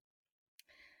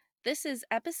This is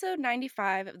episode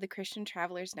 95 of the Christian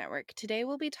Travelers Network. Today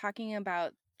we'll be talking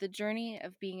about the journey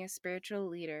of being a spiritual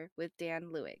leader with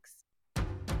Dan Lewigs.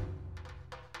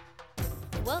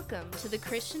 Welcome to the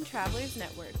Christian Travelers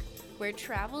Network, where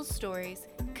travel stories,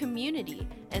 community,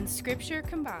 and scripture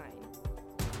combine.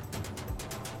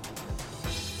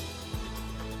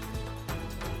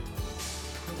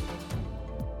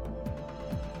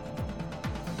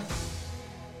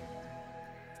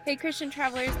 Hey, Christian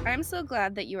travelers, I'm so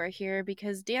glad that you are here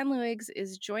because Dan Lewigs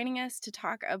is joining us to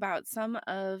talk about some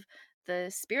of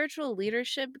the spiritual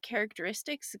leadership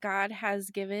characteristics God has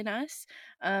given us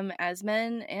as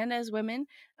men and as women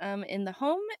in the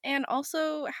home, and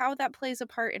also how that plays a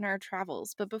part in our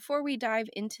travels. But before we dive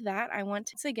into that, I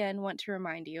want to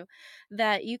remind you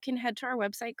that you can head to our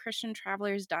website,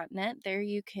 christiantravelers.net. There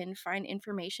you can find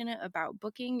information about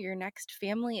booking your next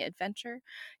family adventure.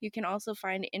 You can also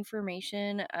find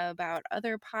information about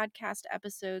other podcast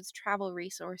episodes, travel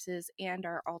resources, and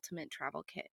our ultimate travel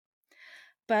kit.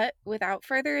 But without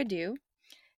further ado,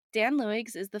 Dan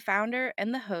Lewigs is the founder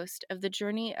and the host of the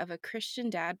Journey of a Christian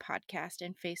Dad podcast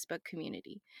and Facebook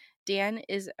community. Dan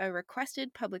is a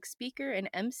requested public speaker and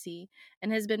MC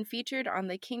and has been featured on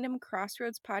the Kingdom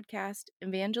Crossroads podcast,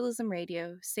 Evangelism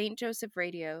Radio, St. Joseph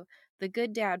Radio, The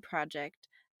Good Dad Project,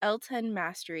 L10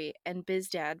 Mastery, and Biz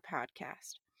Dad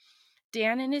podcast.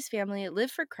 Dan and his family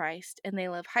live for Christ, and they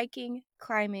love hiking,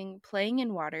 climbing, playing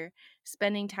in water,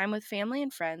 spending time with family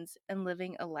and friends, and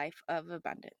living a life of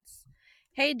abundance.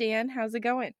 Hey, Dan, how's it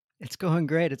going? It's going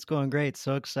great. It's going great.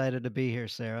 So excited to be here,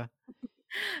 Sarah.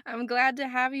 I'm glad to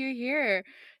have you here.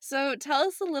 So, tell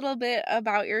us a little bit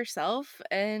about yourself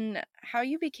and how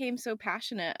you became so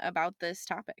passionate about this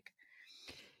topic.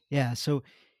 Yeah, so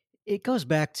it goes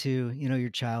back to, your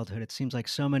childhood. It seems like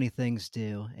so many things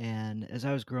do. And as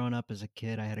I was growing up as a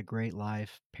kid, I had a great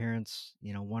life. Parents,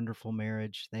 wonderful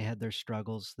marriage. They had their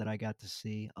struggles that I got to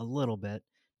see a little bit.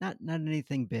 Not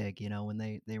anything big, when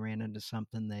they ran into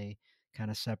something, they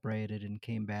kind of separated and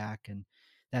came back and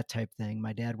that type thing.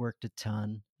 My dad worked a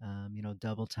ton,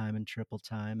 double time and triple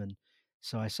time. And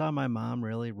so I saw my mom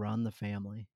really run the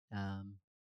family.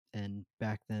 And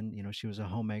back then, she was a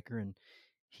homemaker and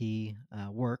he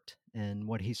worked. And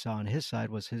what he saw on his side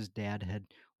was his dad had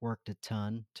worked a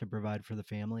ton to provide for the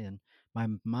family. And my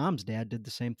mom's dad did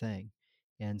the same thing.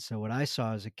 And so what I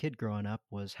saw as a kid growing up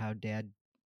was how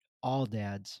all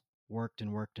dads worked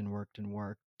and worked and worked and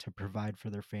worked to provide for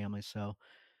their family. So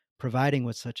providing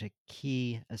was such a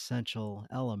key, essential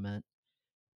element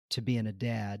to being a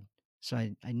dad. So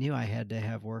I knew I had to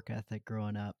have work ethic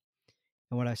growing up.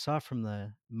 And what I saw from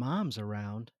the moms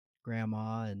around,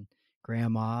 grandma and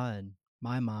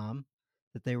my mom,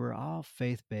 that they were all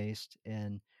faith-based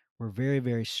and were very,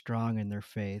 very strong in their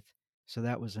faith. So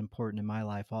that was important in my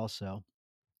life also.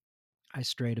 I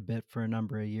strayed a bit for a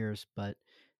number of years, but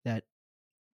that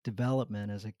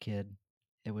development as a kid,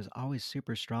 it was always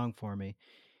super strong for me.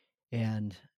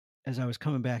 And as I was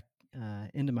coming back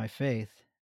into my faith,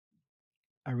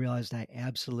 I realized I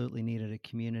absolutely needed a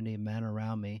community of men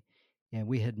around me. And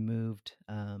we had moved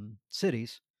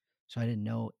cities. So I didn't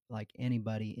know like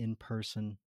anybody in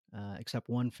person except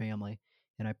one family.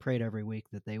 And I prayed every week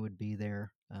that they would be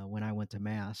there when I went to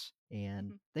Mass.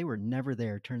 And they were never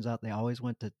there. Turns out they always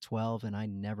went to 12, and I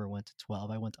never went to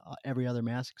 12. I went to every other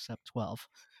Mass except 12.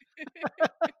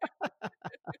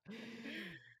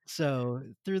 So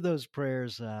through those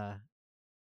prayers, at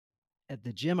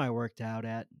the gym I worked out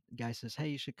at, guy says, "Hey,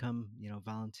 you should come,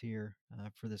 volunteer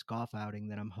for this golf outing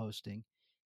that I'm hosting."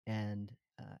 And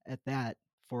at that,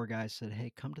 four guys said,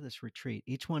 "Hey, come to this retreat."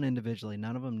 Each one individually.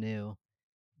 None of them knew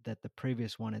that the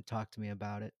previous one had talked to me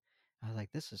about it. I was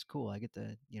like, "This is cool. I get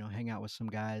to, hang out with some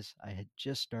guys." I had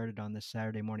just started on this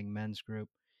Saturday morning men's group.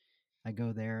 I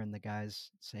go there, and the guys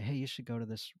say, "Hey, you should go to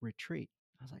this retreat."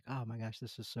 I was like, "Oh my gosh,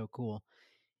 this is so cool!"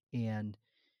 And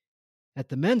at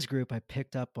the men's group, I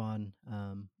picked up on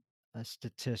a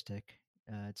statistic.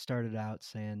 It started out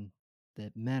saying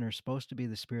that men are supposed to be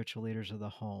the spiritual leaders of the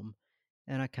home.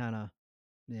 And I kind of,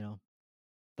 you know,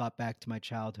 thought back to my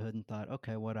childhood and thought,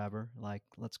 okay, whatever. Like,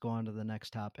 let's go on to the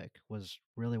next topic, was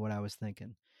really what I was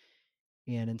thinking.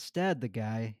 And instead, the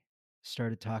guy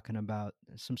started talking about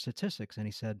some statistics. And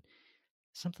he said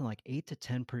something like 8 to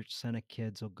 10% of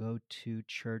kids will go to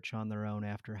church on their own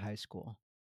after high school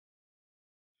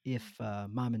if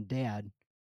mom and dad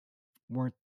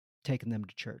weren't taking them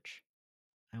to church.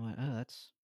 I went, "Oh,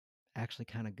 that's actually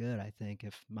kind of good, I think,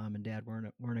 if mom and dad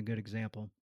weren't a good example."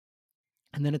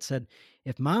 And then it said,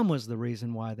 if mom was the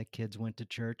reason why the kids went to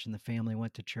church and the family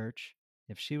went to church,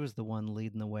 if she was the one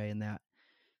leading the way in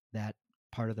that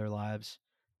part of their lives,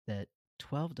 that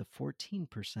 12 to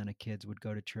 14% of kids would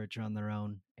go to church on their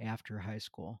own after high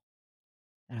school.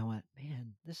 And I went,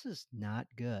 man, this is not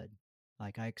good.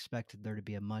 Like I expected there to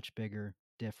be a much bigger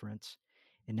difference.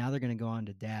 And now they're going to go on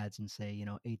to dads and say,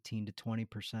 18 to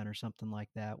 20% or something like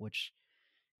that, which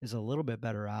is a little bit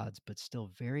better odds, but still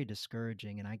very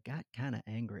discouraging. And I got kind of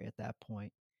angry at that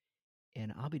point.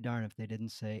 And I'll be darned if they didn't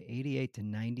say 88 to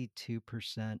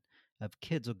 92% of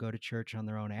kids will go to church on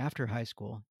their own after high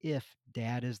school if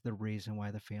dad is the reason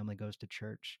why the family goes to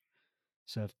church.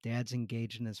 So if dad's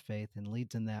engaged in his faith and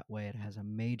leads in that way, it has a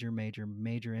major, major,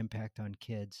 major impact on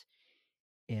kids.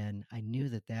 And I knew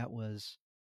that that was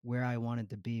where I wanted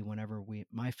to be whenever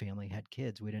my family had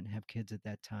kids. We didn't have kids at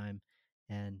that time.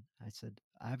 And I said,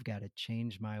 I've got to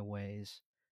change my ways.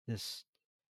 This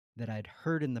that I'd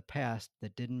heard in the past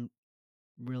that didn't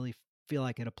really feel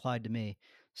like it applied to me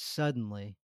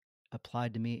suddenly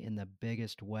applied to me in the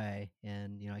biggest way.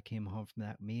 And, I came home from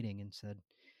that meeting and said,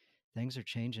 things are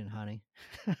changing, honey.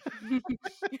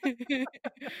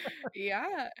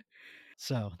 Yeah.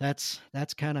 So that's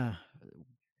kind of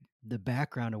the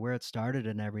background of where it started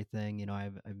and everything.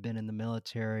 I've been in the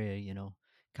military,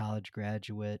 college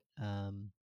graduate,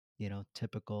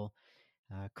 typical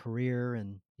career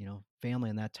and family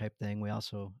and that type thing. We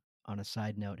also, on a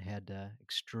side note, had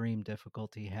extreme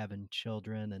difficulty having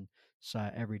children and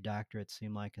saw every doctor it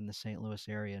seemed like in the St. Louis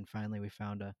area. And finally, we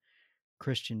found a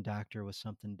Christian doctor with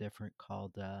something different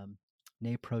called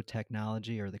NAPRO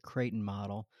technology or the Creighton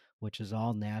model, which is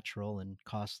all natural and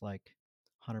costs like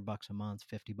 $100 a month,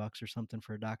 $50 or something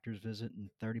for a doctor's visit, and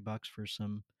 $30 for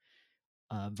some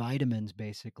vitamins,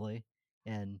 basically.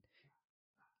 And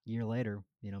a year later,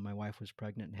 my wife was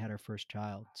pregnant and had our first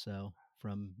child. So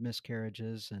from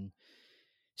miscarriages and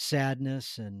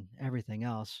sadness and everything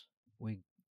else, we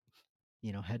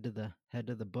head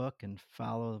to the book and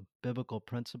follow biblical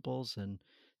principles and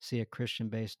see a Christian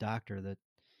based doctor that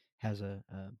has a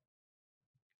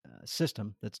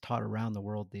system that's taught around the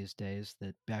world these days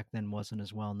that back then wasn't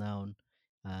as well known.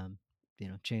 um,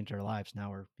 changed our lives.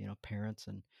 Now we're parents,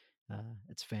 and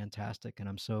it's fantastic, and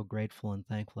I'm so grateful and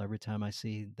thankful every time I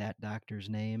see that doctor's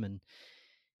name and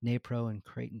NAPRO and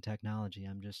Creighton technology.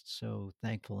 I'm just so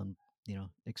thankful and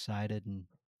excited and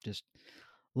just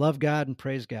love God and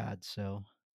praise God. So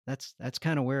that's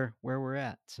kind of where we're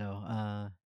at. So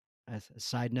as a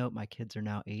side note, my kids are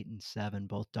now 8 and 7,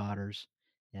 both daughters,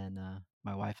 and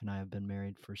my wife and I have been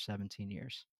married for 17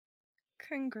 years.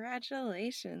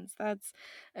 Congratulations. That's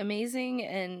amazing.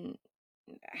 And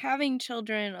having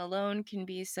children alone can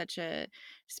be such a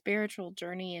spiritual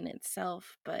journey in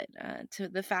itself. But to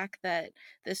the fact that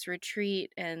this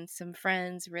retreat and some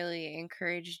friends really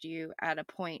encouraged you at a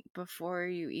point before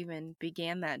you even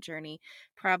began that journey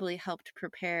probably helped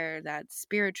prepare the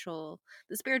spiritual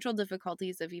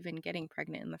difficulties of even getting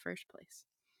pregnant in the first place.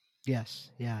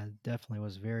 Yes, yeah, it definitely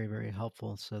was very, very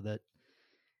helpful. So that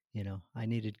I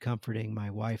needed comforting. My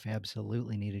wife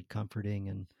absolutely needed comforting,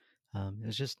 and it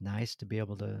was just nice to be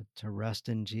able to rest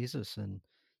in Jesus and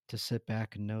to sit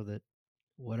back and know that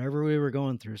whatever we were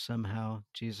going through, somehow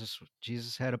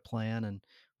Jesus had a plan and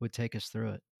would take us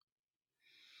through it.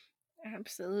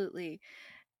 Absolutely.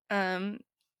 Um,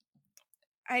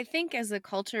 I think as a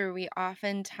culture, we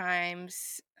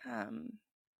oftentimes,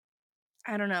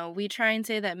 I don't know, we try and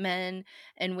say that men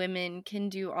and women can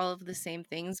do all of the same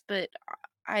things, but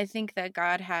I think that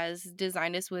God has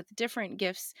designed us with different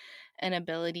gifts and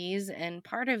abilities, and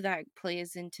part of that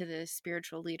plays into the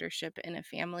spiritual leadership in a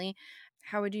family.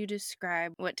 How would you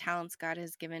describe what talents God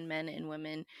has given men and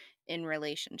women in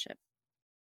relationship?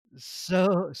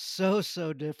 So so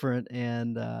so different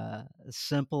and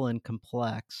simple and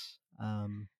complex.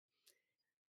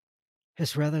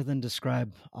 Just rather than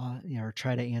describe, or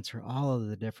try to answer all of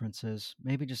the differences,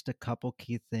 maybe just a couple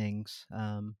key things.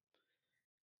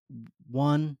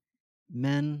 One,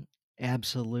 men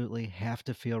absolutely have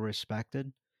to feel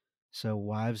respected. So,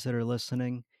 wives that are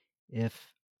listening,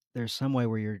 if there's some way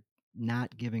where you're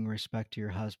not giving respect to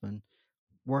your husband,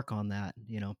 work on that.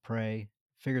 Pray,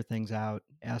 figure things out,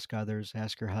 ask others,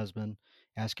 ask your husband,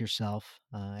 ask yourself,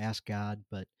 ask God,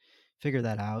 but figure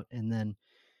that out. And then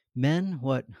men,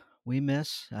 what we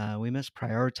miss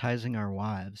prioritizing our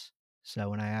wives. So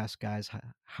when I ask guys,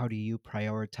 how do you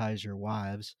prioritize your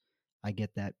wives? I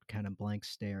get that kind of blank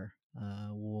stare.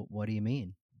 What do you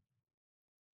mean?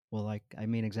 Well, like, I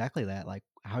mean exactly that. Like,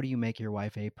 how do you make your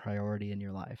wife a priority in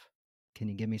your life? Can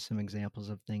you give me some examples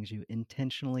of things you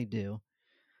intentionally do?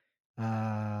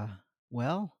 Uh,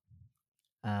 well,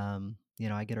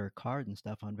 I get her a card and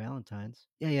stuff on Valentine's.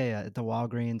 Yeah, yeah, yeah. At the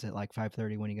Walgreens at like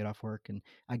 5:30 when you get off work, and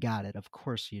I got it. Of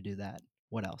course you do that.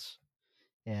 What else?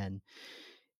 And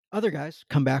Other guys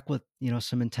come back with,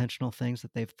 some intentional things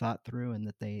that they've thought through and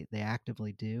that they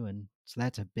actively do, and so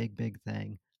that's a big, big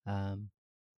thing. Um,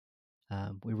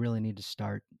 we really need to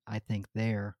start, I think,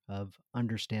 there of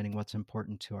understanding what's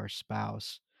important to our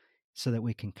spouse so that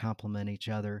we can complement each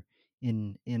other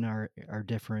in our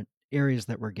different areas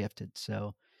that we're gifted.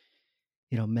 So,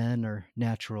 men are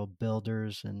natural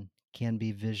builders and can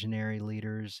be visionary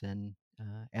leaders and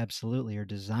absolutely are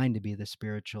designed to be the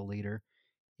spiritual leader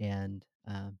and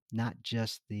not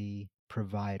just the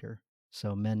provider.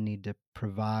 So men need to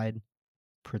provide,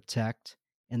 protect,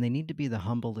 and they need to be the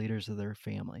humble leaders of their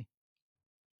family.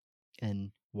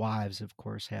 And wives, of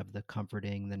course, have the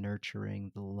comforting, the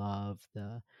nurturing, the love,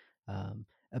 the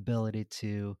ability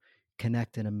to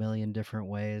connect in a million different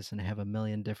ways and have a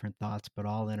million different thoughts, but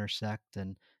all intersect.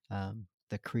 And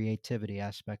the creativity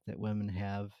aspect that women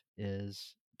have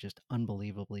is just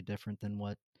unbelievably different than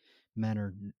what men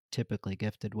are typically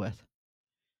gifted with.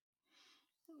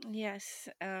 Yes,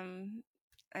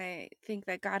 I think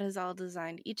that God has all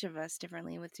designed each of us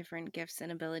differently with different gifts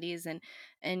and abilities,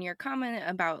 and your comment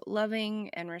about loving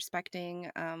and respecting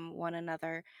one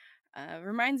another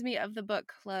reminds me of the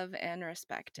book Love and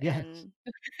Respect, Yes. and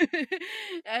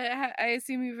I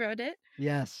assume you wrote it.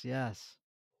 Yes, yes.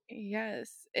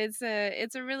 Yes, it's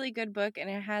a really good book, and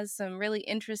it has some really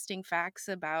interesting facts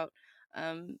about,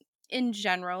 um, in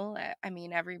general, I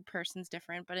mean, every person's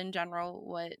different, but in general,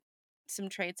 what some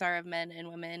traits are of men and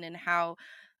women, and how,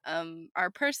 our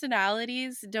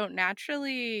personalities don't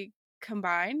naturally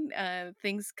combine.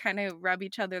 Things kind of rub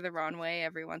each other the wrong way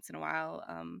every once in a while,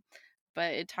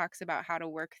 but it talks about how to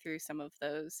work through some of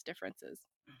those differences.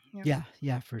 Yeah. Yeah,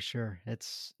 yeah, for sure.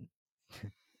 It's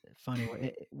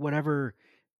funny, whatever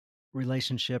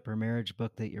relationship or marriage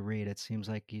book that you read, it seems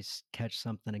like you catch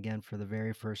something again for the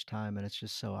very first time, and it's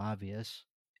just so obvious.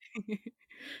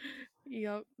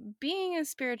 Yep. Being a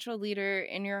spiritual leader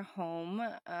in your home,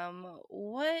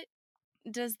 what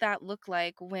does that look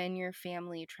like when your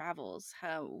family travels?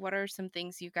 What are some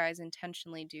things you guys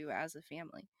intentionally do as a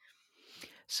family?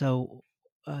 So,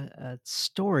 a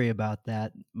story about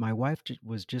that, my wife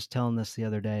was just telling this the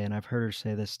other day, and I've heard her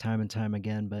say this time and time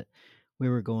again, but we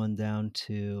were going down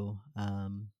to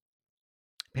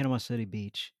Panama City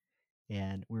Beach,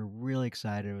 and we were really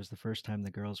excited. It was the first time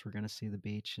the girls were going to see the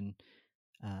beach, and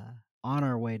uh, on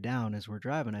our way down as we're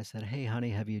driving, I said, "Hey,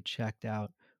 honey, have you checked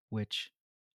out which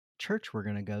church we're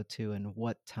going to go to and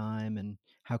what time and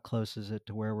how close is it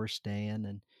to where we're staying?"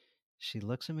 And she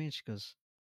looks at me and she goes,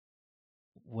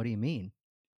 "What do you mean?"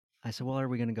 I said, "Well, are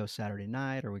we going to go Saturday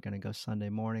night? Are we going to go Sunday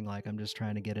morning? Like, I'm just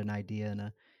trying to get an idea and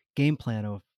a game plan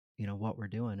of, what we're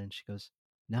doing." And she goes,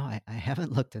 "No, I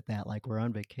haven't looked at that. Like, we're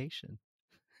on vacation."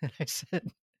 And I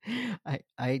said,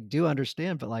 I do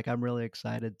understand, but like, I'm really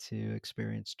excited to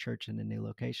experience church in a new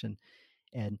location.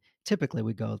 And typically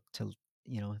we go to,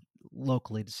 you know,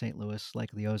 locally to St. Louis,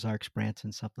 like the Ozarks,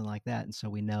 Branson, something like that. And so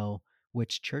we know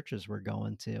which churches we're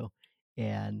going to.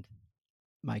 And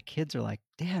my kids are like,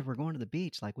 "Dad, we're going to the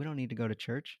beach. Like, we don't need to go to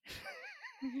church."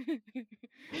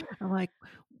 I'm like,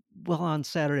 "Well, on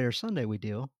Saturday or Sunday we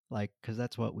do, like, because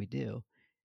that's what we do."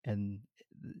 And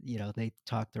they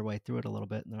talk their way through it a little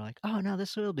bit and they're like, "Oh no,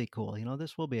 this will be cool,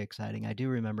 this will be exciting." I do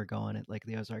remember going at like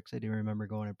the Ozarks. I do remember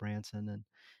going to Branson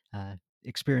and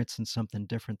experiencing something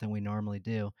different than we normally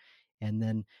do. And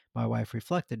then my wife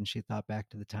reflected and she thought back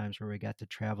to the times where we got to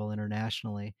travel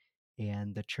internationally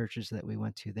and the churches that we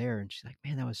went to there, and she's like,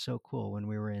 "Man, that was so cool when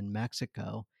we were in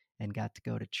Mexico and got to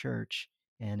go to church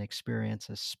and experience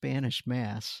a Spanish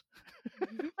mass."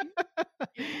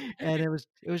 Yeah. And it was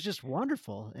just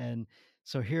wonderful. And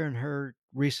so hearing her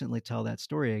recently tell that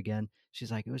story again,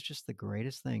 she's like, "It was just the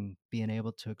greatest thing being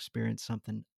able to experience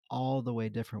something all the way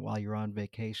different while you're on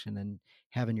vacation and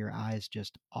having your eyes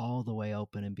just all the way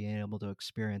open and being able to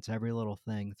experience every little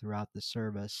thing throughout the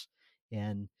service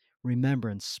and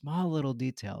remembering small little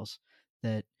details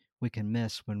that we can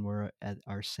miss when we're at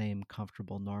our same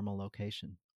comfortable normal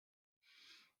location."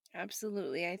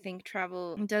 Absolutely. I think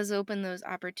travel does open those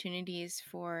opportunities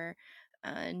for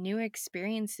new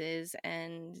experiences,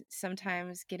 and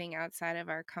sometimes getting outside of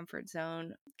our comfort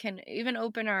zone can even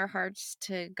open our hearts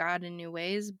to God in new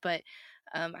ways. But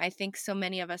I think so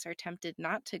many of us are tempted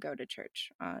not to go to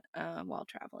church while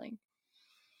traveling.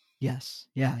 Yes.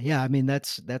 Yeah, yeah, I mean,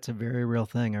 that's a very real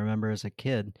thing. I remember as a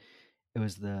kid, it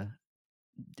was the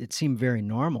it seemed very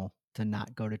normal to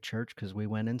not go to church because we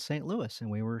went in St. Louis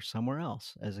and we were somewhere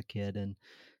else as a kid, and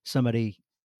somebody,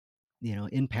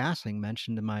 in passing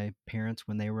mentioned to my parents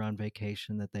when they were on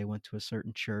vacation that they went to a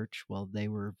certain church. Well, they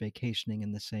were vacationing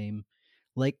in the same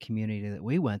lake community that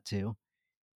we went to,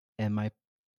 and my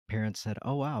parents said,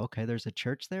 "Oh, wow, okay, there's a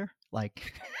church there?"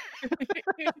 Like,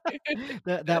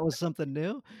 that was something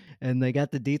new, and they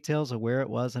got the details of where it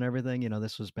was and everything.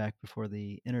 This was back before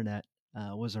the internet,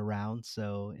 was around,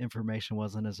 so information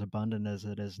wasn't as abundant as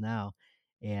it is now,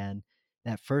 and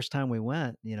that first time we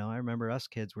went, I remember us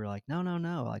kids were like, "No, no,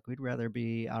 no," like, we'd rather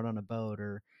be out on a boat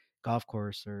or golf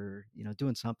course or,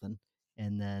 doing something,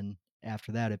 and then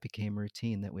after that, it became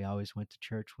routine that we always went to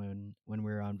church when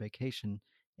we were on vacation,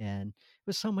 and it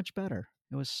was so much better.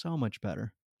 It was so much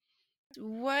better.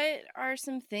 What are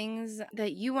some things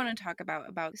that you want to talk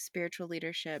about spiritual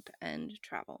leadership and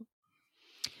travel?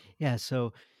 Yeah,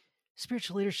 so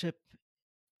spiritual leadership,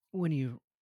 when you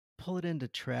pull it into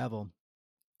travel,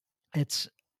 it's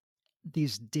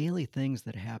these daily things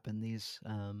that happen, these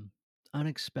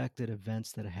unexpected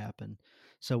events that happen.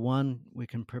 So, one, we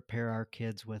can prepare our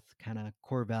kids with kind of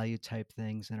core value type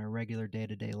things in our regular day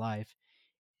to day life.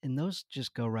 And those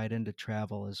just go right into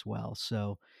travel as well.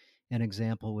 So, an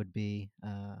example would be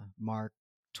Mark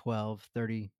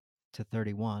 12:30 to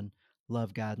 31,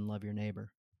 love God and love your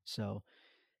neighbor. So,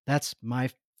 that's my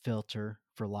filter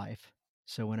for life.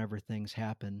 So whenever things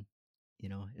happen,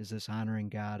 is this honoring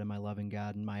God? Am I loving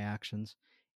God in my actions?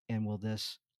 And will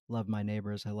this love my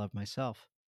neighbor as I love myself?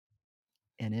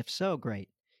 And if so, great.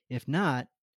 If not,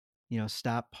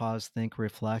 stop, pause, think,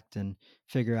 reflect, and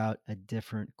figure out a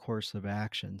different course of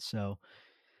action. So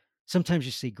sometimes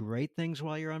you see great things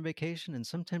while you're on vacation, and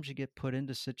sometimes you get put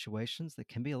into situations that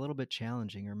can be a little bit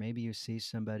challenging, or maybe you see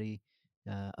somebody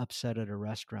upset at a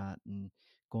restaurant and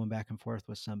going back and forth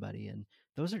with somebody. And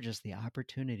those are just the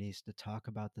opportunities to talk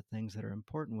about the things that are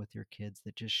important with your kids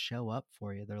that just show up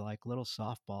for you. They're like little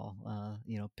softball,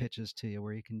 pitches to you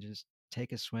where you can just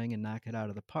take a swing and knock it out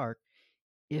of the park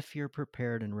if you're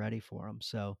prepared and ready for them.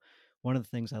 So, one of the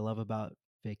things I love about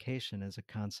vacation is a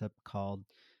concept called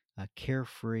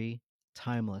carefree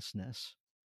timelessness.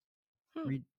 Hmm.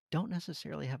 We don't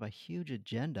necessarily have a huge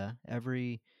agenda.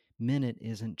 Every minute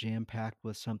isn't jam packed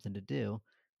with something to do.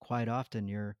 Quite often,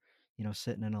 you're,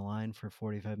 sitting in a line for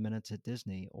 45 minutes at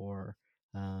Disney or,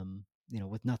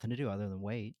 with nothing to do other than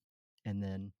wait and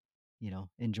then,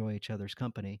 enjoy each other's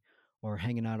company or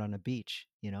hanging out on a beach.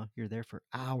 You're there for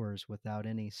hours without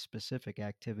any specific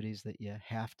activities that you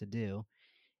have to do.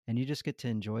 And you just get to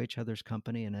enjoy each other's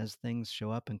company. And as things show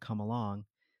up and come along,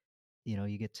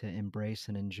 you get to embrace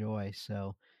and enjoy.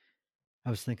 So I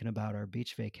was thinking about our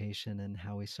beach vacation and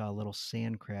how we saw little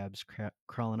sand crabs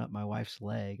crawling up my wife's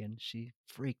leg, and she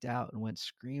freaked out and went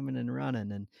screaming and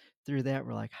running. And through that,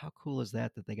 we're like, how cool is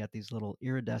that? That they got these little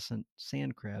iridescent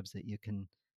sand crabs that you can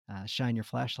shine your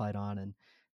flashlight on, and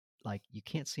like you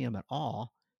can't see them at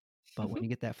all. But when you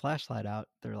get that flashlight out,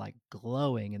 they're like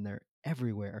glowing and they're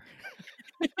everywhere.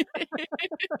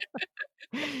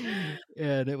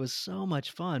 And it was so much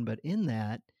fun. But in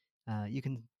that, you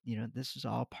can, this is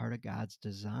all part of God's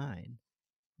design.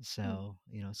 Hmm. So,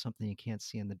 something you can't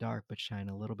see in the dark, but shine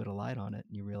a little bit of light on it,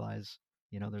 and you realize,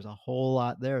 there's a whole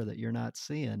lot there that you're not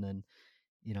seeing. And,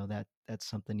 that's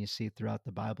something you see throughout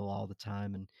the Bible all the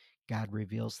time. And God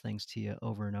reveals things to you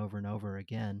over and over and over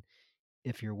again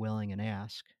if you're willing and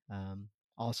ask.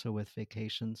 Also, with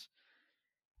vacations,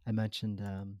 I mentioned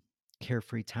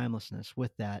carefree timelessness.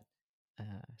 With that,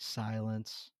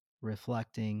 silence,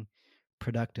 reflecting,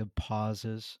 productive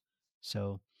pauses.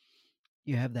 So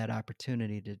you have that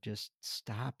opportunity to just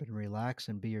stop and relax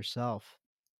and be yourself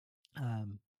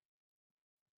um,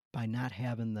 by not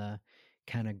having the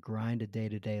kind of grind of day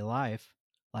to day life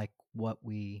like what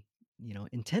we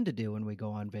intend to do when we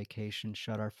go on vacation,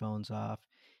 shut our phones off,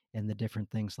 and the different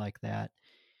things like that.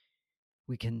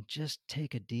 We can just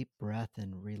take a deep breath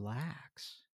and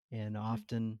relax. And Hmm.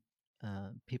 often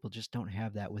people just don't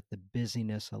have that with the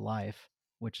busyness of life,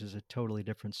 which is a totally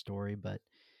different story. But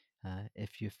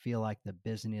if you feel like the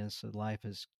busyness of life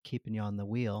is keeping you on the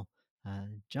wheel,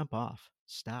 jump off,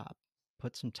 stop,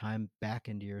 put some time back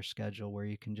into your schedule where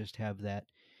you can just have that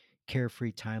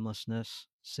carefree timelessness,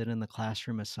 sit in the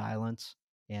classroom of silence,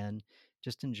 and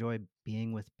just enjoy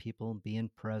being with people, being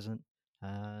present,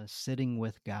 sitting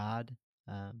with God.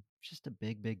 Just a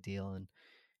big, big deal. And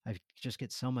I just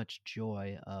get so much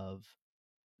joy of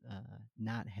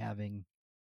not having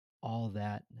all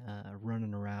that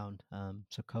running around.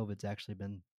 So COVID's actually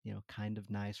been, kind of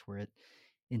nice where it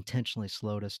intentionally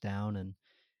slowed us down, and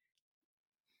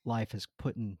life is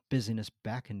putting busyness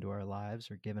back into our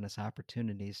lives or giving us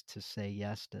opportunities to say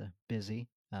yes to busy.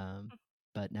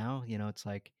 But now, it's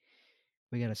like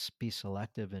we got to be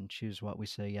selective and choose what we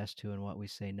say yes to and what we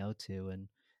say no to. And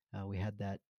we had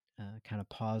that kind of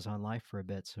pause on life for a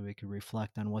bit so we could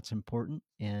reflect on what's important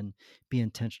and be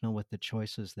intentional with the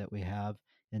choices that we have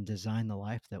and design the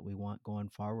life that we want going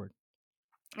forward.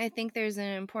 I think there's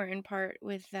an important part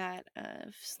with that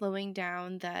of slowing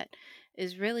down that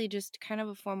is really just kind of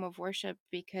a form of worship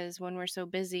because when we're so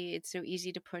busy, it's so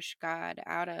easy to push God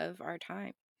out of our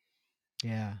time.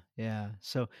 Yeah, yeah.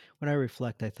 So when I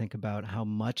reflect, I think about how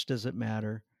much does it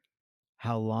matter,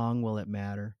 how long will it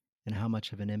matter, and how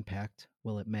much of an impact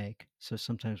will it make. So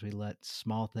sometimes we let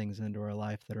small things into our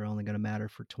life that are only going to matter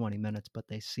for 20 minutes, but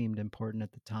they seemed important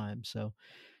at the time. So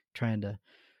trying to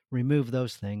remove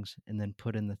those things and then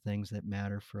put in the things that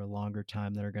matter for a longer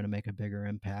time that are going to make a bigger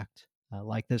impact,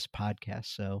 like this podcast.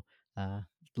 So, uh,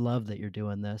 love that you're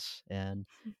doing this. And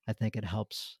I think it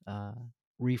helps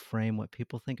reframe what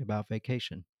people think about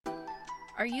vacation.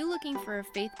 Are you looking for a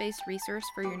faith based resource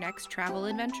for your next travel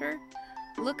adventure?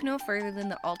 Look no further than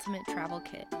the Ultimate Travel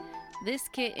Kit. This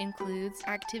kit includes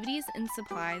activities and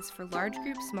supplies for large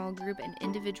group, small group, and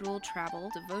individual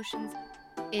travel devotions.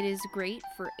 It is great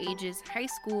for ages high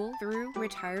school through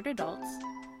retired adults,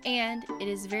 and it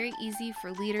is very easy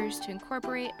for leaders to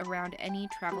incorporate around any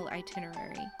travel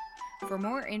itinerary. For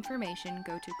more information,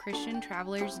 go to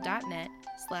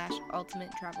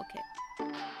christiantravelers.net/ultimate travel kit.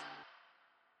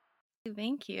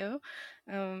 Thank you.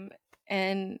 Um,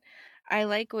 and I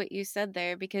like what you said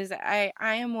there because I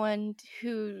am one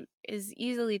who is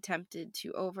easily tempted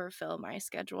to overfill my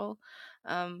schedule.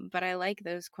 But I like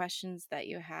those questions that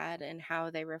you had and how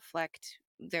they reflect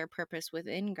their purpose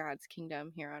within God's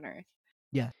kingdom here on earth.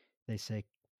 Yeah. They say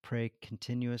pray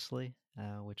continuously,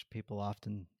 which people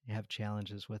often have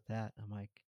challenges with that. I'm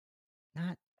like,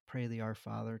 not pray the Our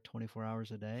Father 24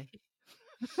 hours a day.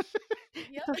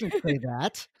 Yeah. It doesn't say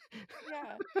that.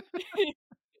 Yeah.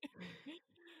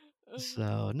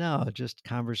 So, no, just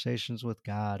conversations with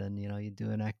God and, you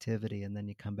do an activity and then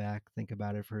you come back, think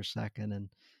about it for a second and,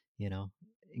 you know,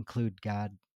 include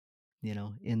God,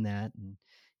 in that and,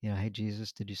 hey,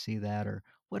 Jesus, did you see that? Or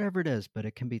whatever it is, but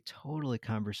it can be totally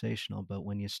conversational. But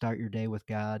when you start your day with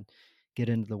God, get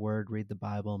into the Word, read the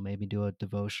Bible, maybe do a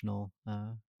devotional,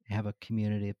 have a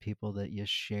community of people that you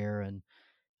share and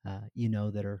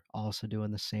that are also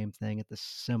doing the same thing at the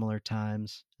similar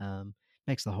times.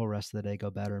 Makes the whole rest of the day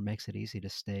go better. Makes it easy to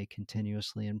stay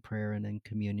continuously in prayer and in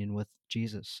communion with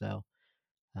Jesus. So,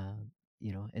 uh,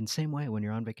 in same way when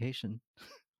you're on vacation,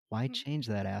 why Mhm. change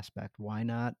that aspect? Why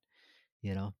not,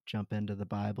 jump into the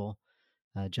Bible,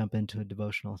 jump into a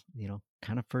devotional,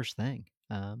 kind of first thing.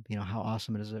 How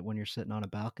awesome is it when you're sitting on a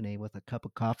balcony with a cup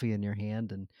of coffee in your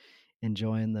hand and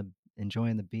enjoying the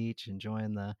enjoying the beach,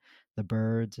 enjoying the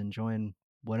birds, enjoying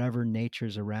whatever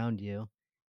nature's around you.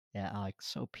 Yeah, like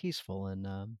so peaceful,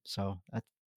 and so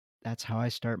that's how I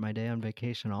start my day on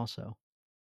vacation. Also,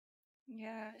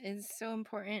 Yeah, it's so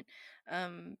important.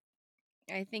 Um,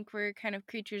 I think we're kind of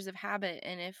creatures of habit,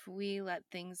 and if we let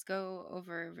things go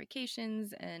over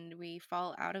vacations and we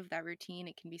fall out of that routine,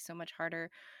 it can be so much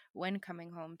harder when coming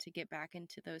home to get back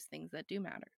into those things that do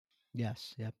matter.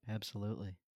 yes, yep,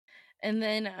 absolutely. And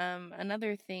then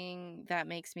another thing that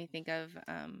makes me think of,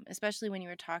 especially when you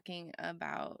were talking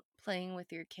about playing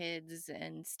with your kids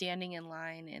and standing in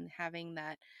line and having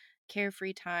that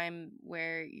carefree time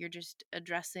where you're just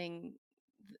addressing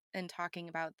and talking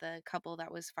about the couple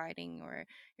that was fighting, or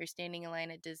you're standing in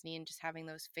line at Disney and just having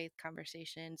those faith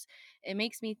conversations. It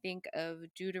makes me think of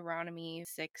Deuteronomy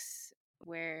 6,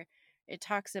 where it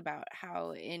talks about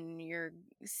how in your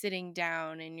sitting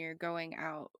down and you're going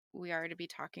out, we are to be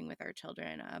talking with our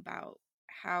children about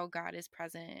how God is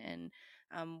present and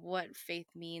what faith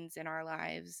means in our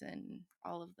lives and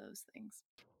all of those things.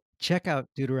 Check out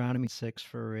Deuteronomy 6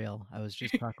 for real. I was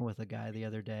just talking with a guy the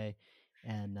other day,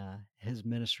 and his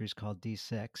ministry is called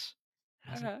D6. And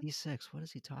I was like, Uh-huh. D6, what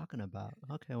is he talking about?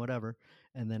 Okay, whatever.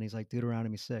 And then he's like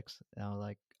Deuteronomy 6. And I was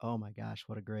like, oh my gosh,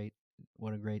 what a great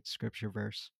scripture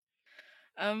verse.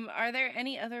 Are there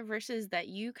any other verses that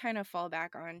you kind of fall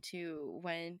back onto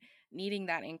when needing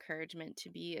that encouragement to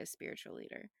be a spiritual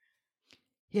leader?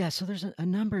 Yeah, so there's a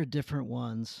number of different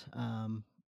ones.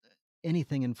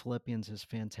 Anything in Philippians is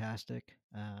fantastic.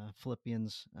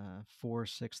 Philippians 4,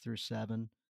 6 through 7.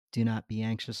 Do not be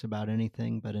anxious about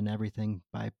anything, but in everything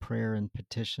by prayer and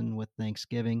petition with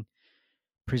thanksgiving.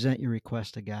 Present your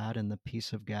request to God, and the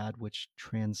peace of God, which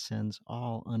transcends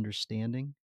all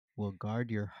understanding, will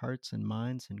guard your hearts and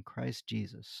minds in Christ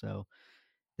Jesus. So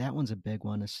that one's a big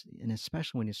one, and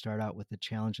especially when you start out with the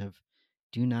challenge of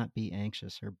do not be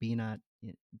anxious or be not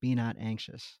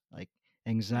anxious. Like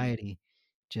Mhm. anxiety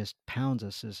just pounds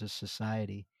us as a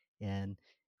society, and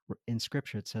in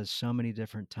Scripture it says so many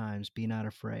different times, "Be not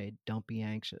afraid, don't be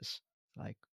anxious."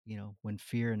 Like when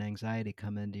fear and anxiety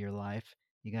come into your life,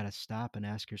 you got to stop and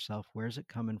ask yourself, "Where's it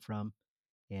coming from?"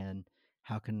 And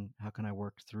how can I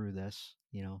work through this?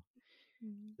 Mhm.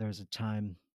 There was a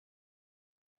time,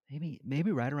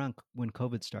 maybe right around when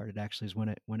COVID started, actually, is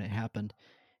when it happened.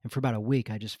 And for about a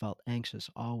week, I just felt anxious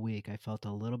all week. I felt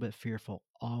a little bit fearful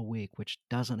all week, which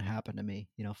doesn't happen to me.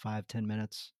 5-10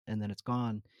 minutes and then it's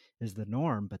gone is the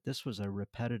norm. But this was a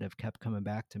repetitive, kept coming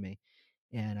back to me.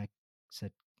 And I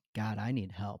said, God, I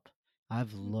need help.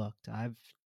 I've looked, I've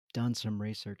done some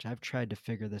research, I've tried to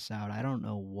figure this out. I don't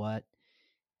know what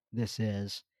this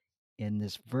is. And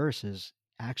this verse is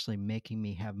actually making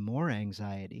me have more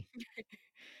anxiety.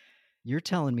 You're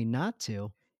telling me not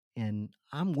to, and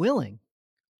I'm willing,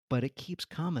 but it keeps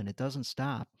coming. It doesn't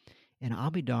stop. And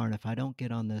I'll be darned if I don't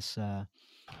get on this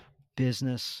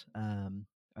business.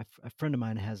 A friend of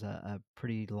mine has a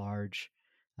pretty large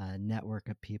network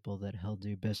of people that he'll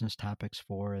do business topics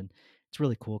for. And it's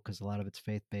really cool because a lot of it's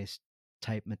faith based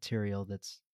type material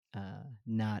that's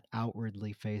not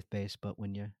outwardly faith based, but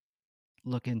when you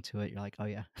look into it, you're like, oh,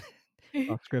 yeah.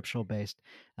 All scriptural based,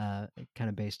 kind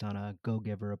of based on a Go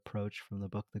Giver approach from the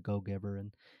book The Go Giver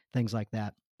and things like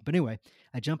that. But anyway,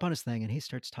 I jump on his thing and he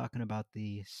starts talking about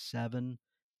the 7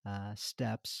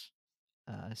 steps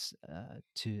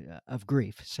of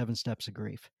grief, 7 steps of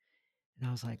grief. And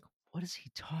I was like, what is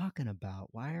he talking about?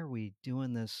 Why are we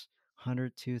doing this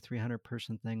 100, 300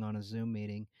 person thing on a Zoom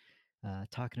meeting,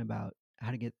 talking about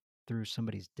how to get through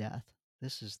somebody's death?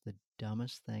 This is the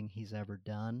dumbest thing he's ever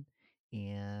done.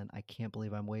 And I can't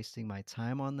believe I'm wasting my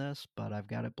time on this, but I've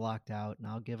got it blocked out and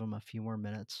I'll give him a few more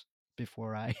minutes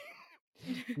before I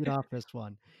get off this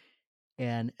one.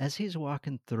 And as he's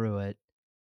walking through it,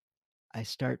 I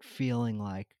start feeling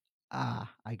like, I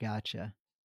gotcha.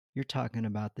 You're talking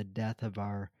about the death of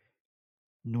our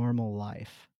normal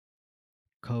life.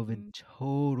 COVID Mhm.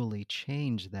 totally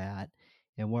changed that.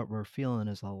 And what we're feeling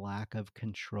is a lack of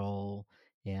control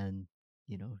and,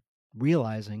 you know,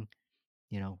 realizing,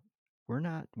 you know, we're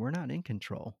not in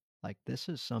control. Like this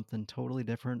is something totally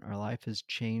different. Our life has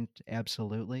changed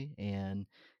absolutely. And,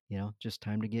 just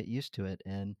time to get used to it.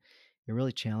 And it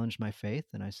really challenged my faith.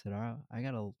 And I said, oh, I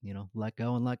gotta, let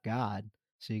go and let God.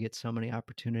 So you get so many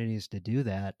opportunities to do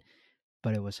that,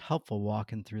 but it was helpful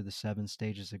walking through the 7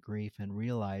 stages of grief and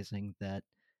realizing that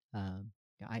um,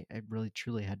 I really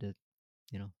truly had to,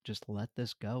 just let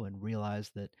this go and realize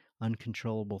that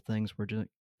uncontrollable things were just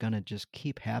gonna just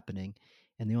keep happening,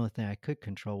 and the only thing I could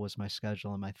control was my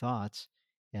schedule and my thoughts,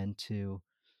 and to,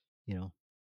 you know,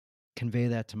 convey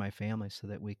that to my family so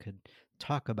that we could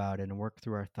talk about it and work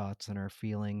through our thoughts and our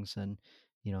feelings and,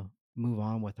 move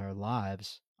on with our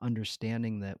lives,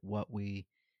 understanding that what we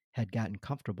had gotten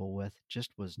comfortable with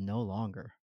just was no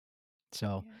longer.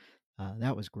 So Yeah.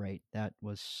 that was great. That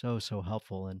was so, so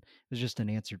helpful. And it was just an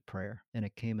answered prayer. And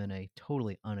it came in a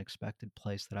totally unexpected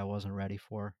place that I wasn't ready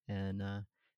for. And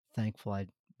thankful I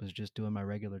was just doing my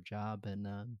regular job and,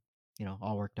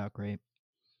 all worked out great.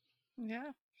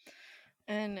 Yeah.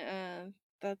 And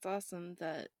that's awesome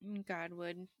that God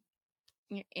would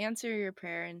answer your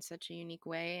prayer in such a unique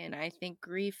way. And I think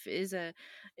grief is a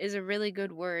really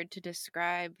good word to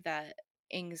describe that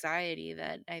anxiety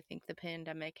that I think the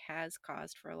pandemic has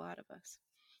caused for a lot of us.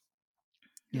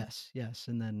 Yeah. Yes, yes.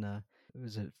 And then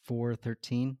was it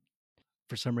 4:13?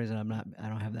 For some reason, I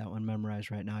don't have that one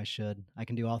memorized right now. I should. I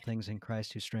can do all things in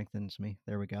Christ who strengthens me.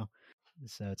 There we go.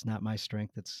 So it's not my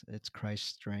strength, it's Christ's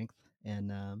strength.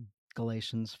 And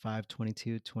Galatians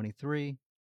 5:22-23,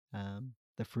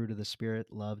 the fruit of the Spirit,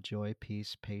 love, joy,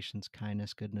 peace, patience,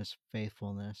 kindness, goodness,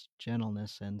 faithfulness,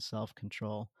 gentleness, and self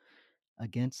control.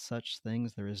 Against such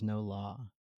things there is no law.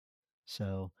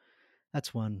 So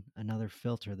that's another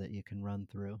filter that you can run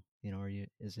through.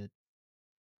 Is it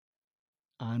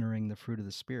honoring the fruit of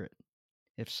the Spirit?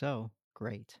 If so,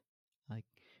 great. Like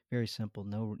very simple.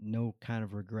 No kind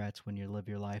of regrets when you live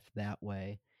your life that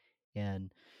way.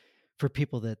 And for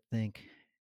people that think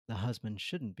the husband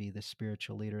shouldn't be the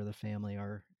spiritual leader of the family,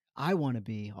 or I want to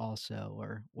be also,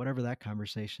 or whatever that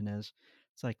conversation is,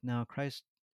 it's like, no, Christ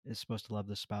is supposed to love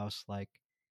the spouse like,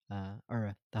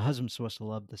 or the husband's supposed to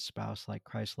love the spouse like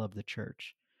Christ loved the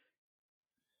church.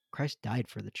 Christ died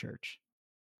for the church.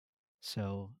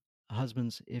 So,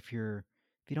 husbands, if you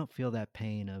don't feel that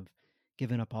pain of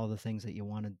giving up all the things that you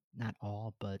want to, not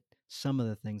all, but some of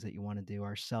the things that you want to do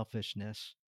are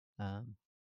selfishness. Um,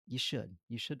 you should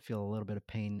feel a little bit of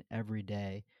pain every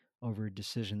day over a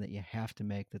decision that you have to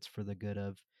make that's for the good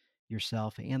of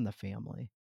yourself and the family.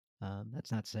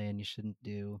 That's not saying you shouldn't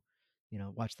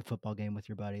watch the football game with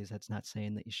your buddies. That's not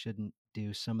saying that you shouldn't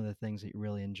do some of the things that you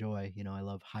really enjoy. I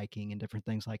love hiking and different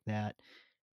things like that.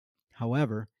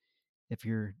 However, if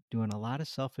you're doing a lot of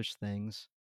selfish things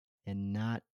and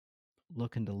not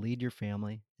looking to lead your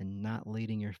family and not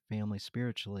leading your family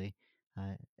spiritually,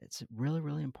 it's really,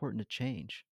 really important to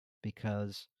change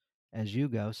because as you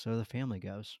go, so the family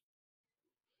goes.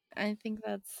 I think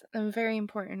that's a very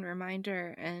important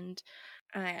reminder. And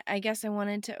I guess I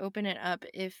wanted to open it up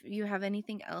if you have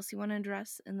anything else you want to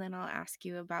address, and then I'll ask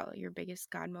you about your biggest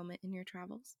God moment in your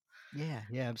travels. Yeah,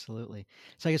 yeah, absolutely.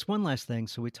 So I guess one last thing.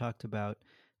 So we talked about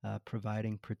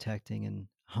providing, protecting, and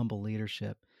humble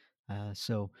leadership.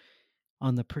 So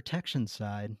on the protection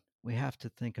side, we have to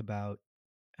think about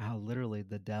how literally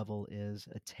the devil is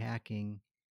attacking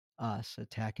us,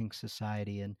 attacking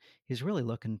society, and he's really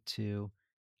looking to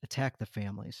attack the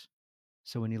families.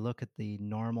 So when you look at the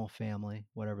normal family,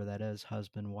 whatever that is,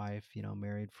 husband, wife,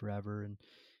 married forever and,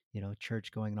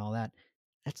 church going and all that,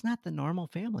 that's not the normal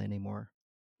family anymore.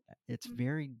 It's Mm.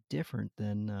 very different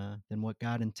than what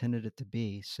God intended it to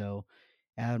be. So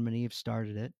Adam and Eve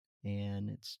started it, and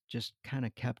it's just kind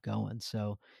of kept going.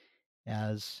 So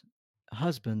as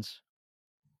husbands,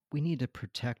 we need to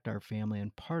protect our family,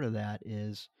 and part of that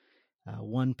is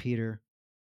 1 Peter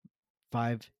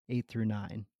 5:8 through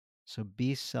 9. So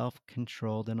be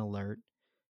self-controlled and alert.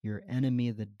 Your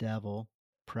enemy, the devil,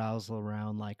 prowls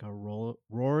around like a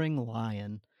roaring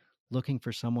lion, looking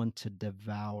for someone to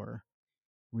devour.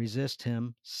 Resist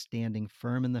him, standing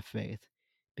firm in the faith,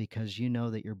 because you know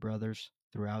that your brothers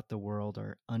throughout the world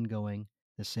are undergoing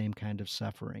the same kind of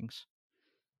sufferings.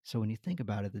 So when you think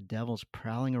about it, the devil's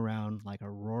prowling around like a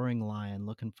roaring lion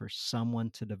looking for someone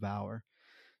to devour.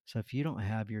 So if you don't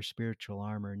have your spiritual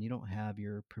armor and you don't have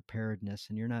your preparedness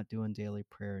and you're not doing daily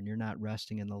prayer and you're not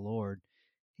resting in the Lord,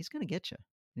 he's going to get you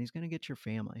and he's going to get your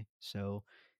family. So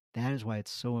that is why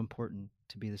it's so important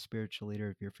to be the spiritual leader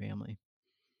of your family.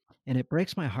 And it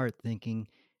breaks my heart thinking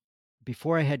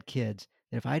before I had kids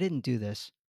that if I didn't do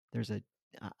this, there's a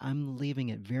I'm leaving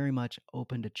it very much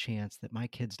open to chance that my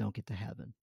kids don't get to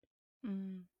heaven.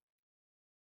 Mm,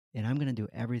 And I'm going to do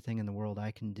everything in the world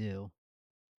I can do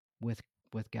with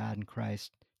with God and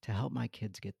Christ to help my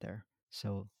kids get there.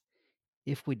 So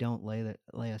if we don't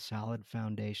lay a solid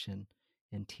foundation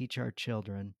and teach our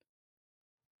children,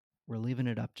 we're leaving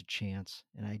it up to chance,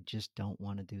 and I just don't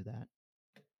want to do that.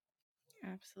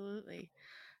 absolutely.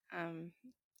 Um,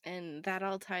 and that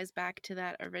all ties back to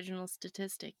that original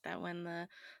statistic that when the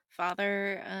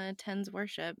father attends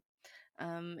worship,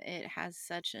 it has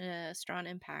such a strong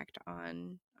impact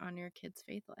on your kid's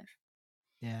faith life.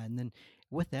 Yeah, and then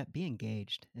with that, be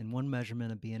engaged. And one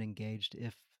measurement of being engaged,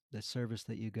 if the service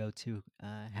that you go to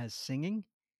has singing,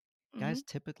 Hmm. guys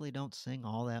typically don't sing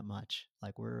all that much.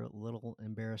 Like we're a little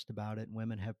embarrassed about it.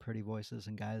 Women have pretty voices,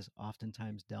 and guys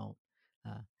oftentimes don't.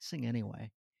 Sing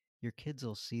anyway. Your kids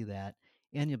will see that,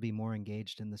 and you'll be more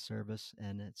engaged in the service,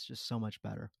 and it's just so much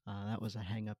better. That was a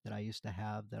hang up that I used to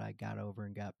have that I got over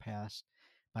and got past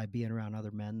by being around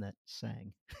other men that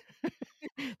sang.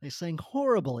 They sang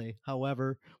horribly.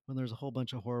 However, when there's a whole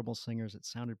bunch of horrible singers, it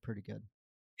sounded pretty good.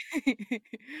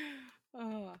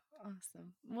 Oh,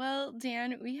 awesome. Well,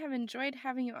 Dan, we have enjoyed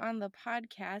having you on the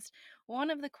podcast. One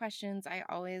of the questions I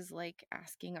always like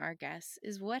asking our guests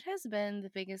is what has been the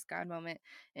biggest God moment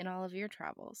in all of your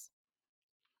travels?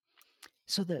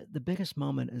 So the biggest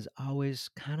moment is always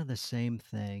kind of the same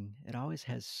thing. It always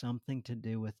has something to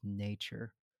do with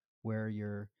nature, where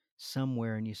you're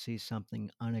somewhere and you see something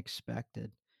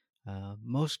unexpected.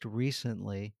 Most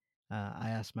recently, I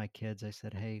asked my kids. I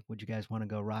said, "Hey, would you guys want to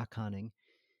go rock hunting?"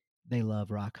 They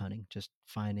love rock hunting, just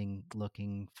finding,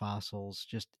 looking fossils,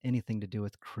 just anything to do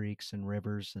with creeks and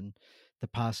rivers and the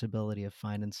possibility of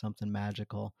finding something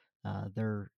magical.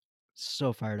 They're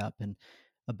so fired up. And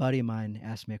a buddy of mine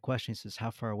asked me a question. He says,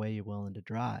 "How far away are you willing to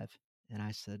drive?" And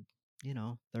I said,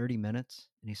 30 minutes.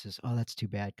 And he says, "Oh, that's too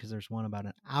bad because there's one about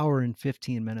an hour and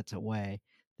 15 minutes away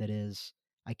that is,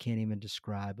 I can't even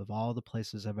describe of all the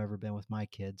places I've ever been with my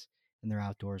kids, and they're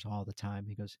outdoors all the time."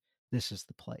 He goes, "This is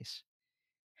the place."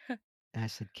 And I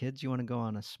said, "Kids, you want to go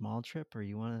on a small trip or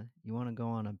you want to go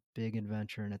on a big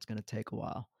adventure and it's going to take a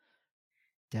while?"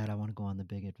 "Dad, I want to go on the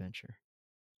big adventure."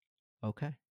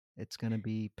 "Okay. It's going to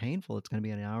be painful. It's going to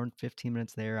be an hour and 15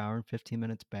 minutes there, hour and 15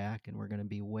 minutes back, and we're going to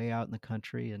be way out in the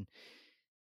country and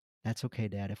that's okay,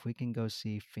 Dad. If we can go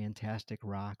see fantastic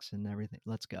rocks and everything,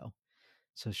 let's go."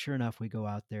 So sure enough, we go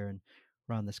out there and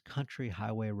we're on this country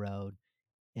highway road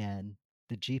and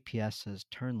the GPS says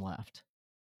turn left.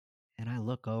 And I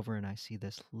look over and I see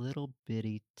this little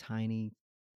bitty tiny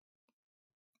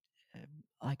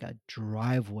like a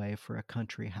driveway for a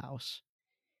country house,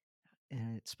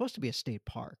 and it's supposed to be a state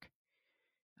park.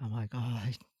 I'm like, "Oh,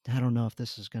 I don't know if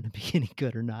this is going to be any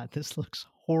good or not. This looks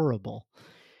horrible."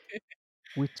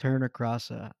 we turn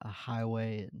across a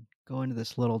highway and go into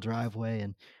this little driveway,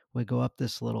 and we go up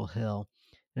this little hill.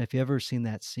 And if you ever seen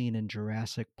that scene in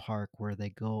Jurassic Park where they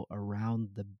go around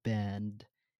the bend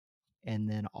and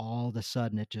then all of a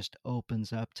sudden it just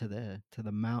opens up to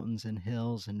the mountains and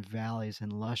hills and valleys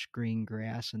and lush green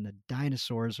grass, and the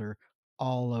dinosaurs are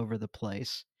all over the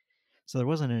place. So there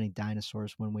wasn't any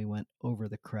dinosaurs when we went over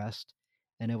the crest,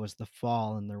 and it was the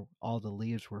fall, and there all the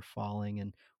leaves were falling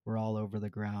and were all over the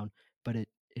ground. But it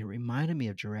reminded me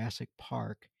of Jurassic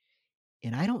Park,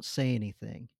 and I don't say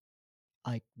anything.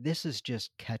 Like, this is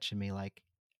just catching me. Like,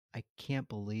 I can't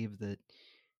believe that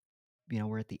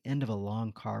we're at the end of a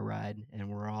long car ride and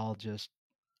we're all just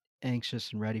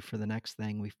anxious and ready for the next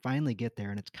thing. We finally get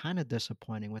there, and it's kind of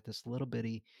disappointing with this little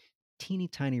bitty teeny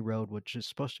tiny road, which is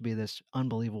supposed to be this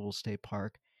unbelievable state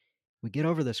park. We get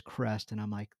over this crest, and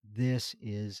I'm like, this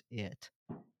is it.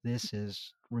 This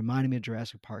is reminding me of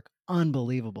Jurassic Park.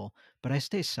 Unbelievable. But I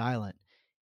stay silent.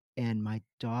 And my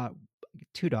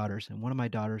two daughters, and one of my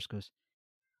daughters goes,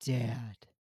 Dad,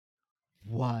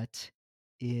 what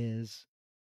is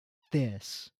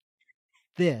this?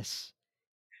 This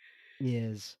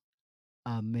is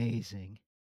amazing.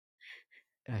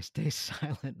 And I stay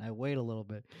silent and I wait a little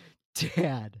bit.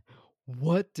 Dad,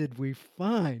 what did we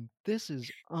find? This is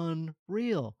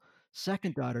unreal.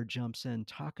 Second daughter jumps in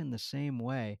talking the same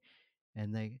way,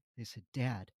 and they said,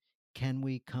 Dad, can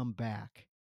we come back?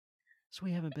 So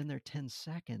we haven't been there 10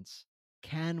 seconds.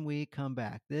 Can we come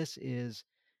back? This is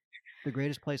the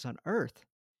greatest place on earth.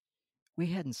 We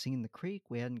hadn't seen the creek,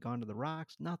 we hadn't gone to the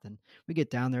rocks, nothing. We get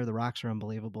down there, the rocks are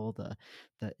unbelievable.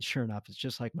 The Sure enough, it's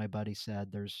just like my buddy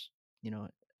said, there's, you know,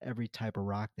 every type of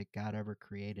rock that God ever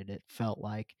created, it felt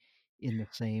like in the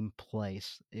same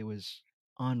place. It was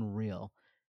unreal.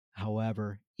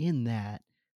 However, in that,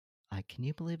 can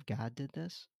you believe God did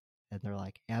this? And they're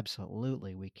like,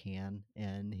 absolutely, we can.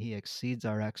 And he exceeds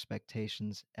our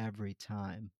expectations every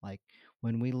time. Like,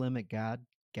 when we limit God,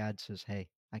 God says, hey,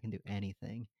 I can do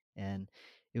anything. And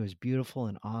it was beautiful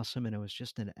and awesome. And it was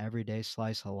just an everyday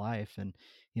slice of life. And,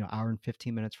 hour and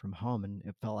 15 minutes from home. And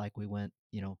it felt like we went,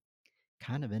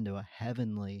 kind of into a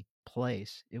heavenly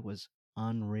place. It was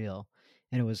unreal.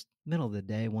 And it was middle of the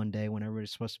day one day when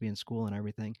everybody's supposed to be in school and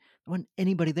everything. There wasn't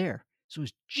anybody there. So it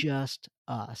was just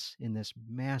us in this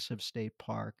massive state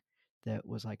park that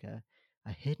was like a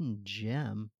hidden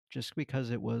gem just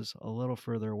because it was a little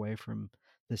further away from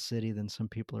the city than some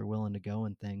people are willing to go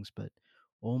and things. But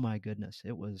oh my goodness,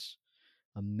 it was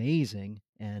amazing.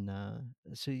 And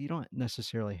so you don't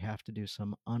necessarily have to do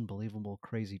some unbelievable,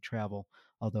 crazy travel.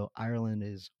 Although Ireland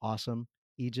is awesome,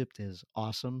 Egypt is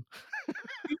awesome,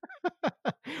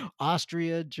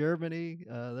 Austria, Germany,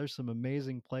 there's some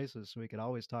amazing places. So we could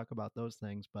always talk about those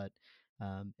things, but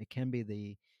it can be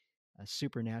the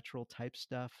supernatural type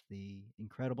stuff, the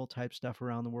incredible type stuff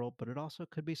around the world, but it also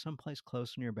could be someplace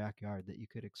close in your backyard that you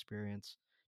could experience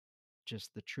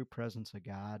just the true presence of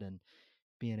God, and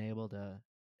being able to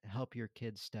help your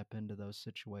kids step into those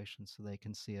situations so they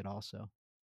can see it also.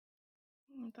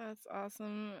 That's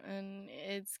awesome. And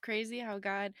it's crazy how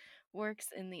God works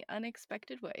in the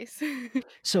unexpected ways.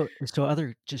 So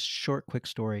other just short, quick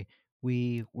story.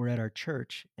 We were at our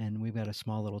church, and we've got a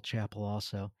small little chapel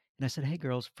also. And I said, "Hey,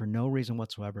 girls, for no reason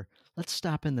whatsoever, let's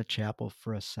stop in the chapel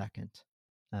for a second.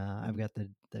 I've got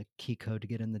the key code to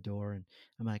get in the door, and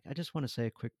I'm like, I just want to say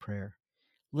a quick prayer."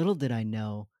 Little did I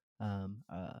know,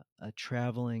 a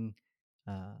traveling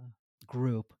uh,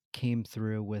 group came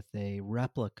through with a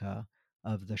replica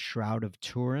of the Shroud of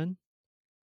Turin,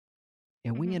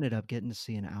 and we Hmm. ended up getting to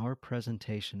see an hour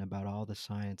presentation about all the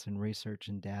science and research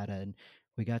and data, and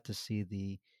we got to see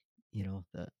the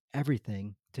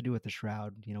everything to do with the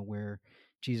shroud, where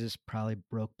Jesus probably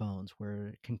broke bones,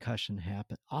 where concussion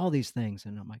happened, all these things.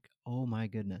 And I'm like, oh my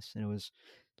goodness. And it was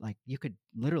like you could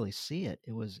literally see it.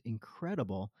 It was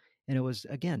incredible. And it was,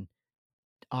 again,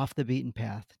 off the beaten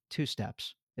path, 2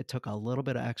 steps. It took a little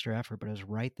bit of extra effort, but it was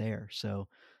right there. So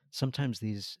sometimes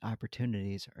these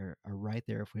opportunities are right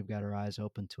there if we've got our eyes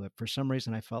open to it. For some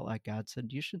reason, I felt like God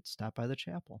said, you should stop by the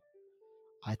chapel.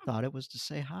 I thought it was to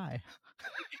say hi.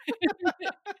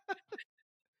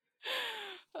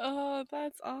 Oh,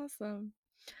 that's awesome.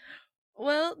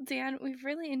 Well, Dan, we've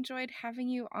really enjoyed having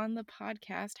you on the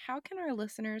podcast. How can our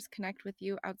listeners connect with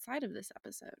you outside of this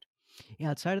episode? Yeah,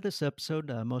 outside of this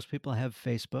episode, most people have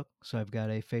Facebook. So I've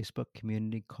got a Facebook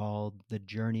community called The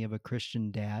Journey of a Christian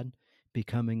Dad,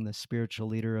 Becoming the Spiritual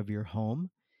Leader of Your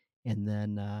Home. And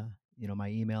then, my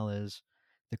email is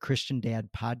the Christian Dad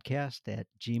Podcast at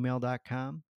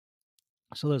gmail.com.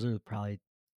 So those are probably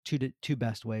two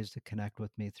best ways to connect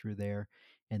with me through there.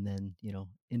 And then,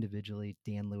 individually,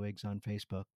 Dan Lewiggs on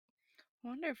Facebook.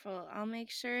 Wonderful. I'll make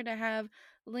sure to have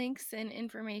links and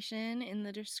information in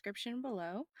the description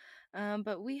below.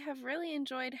 But we have really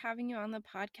enjoyed having you on the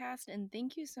podcast, and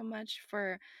thank you so much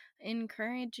for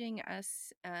encouraging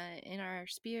us in our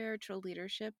spiritual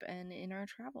leadership and in our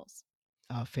travels.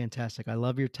 Oh, fantastic. I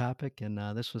love your topic, and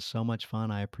this was so much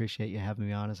fun. I appreciate you having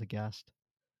me on as a guest.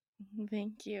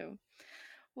 Thank you.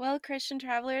 Well, Christian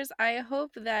travelers, I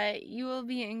hope that you will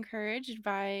be encouraged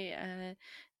by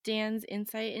Dan's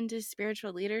insight into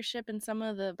spiritual leadership and some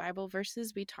of the Bible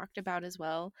verses we talked about as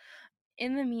well.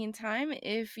 In the meantime,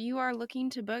 if you are looking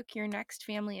to book your next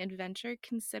family adventure,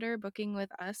 consider booking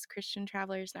with us, Christian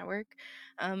Travelers Network.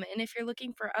 And if you're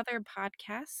looking for other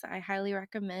podcasts, I highly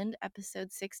recommend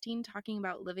episode 16, talking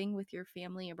about living with your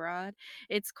family abroad.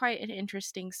 It's quite an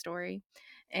interesting story.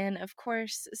 And of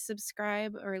course,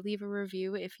 subscribe or leave a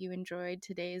review if you enjoyed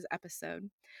today's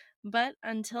episode. But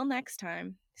until next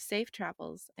time, safe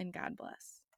travels and God bless.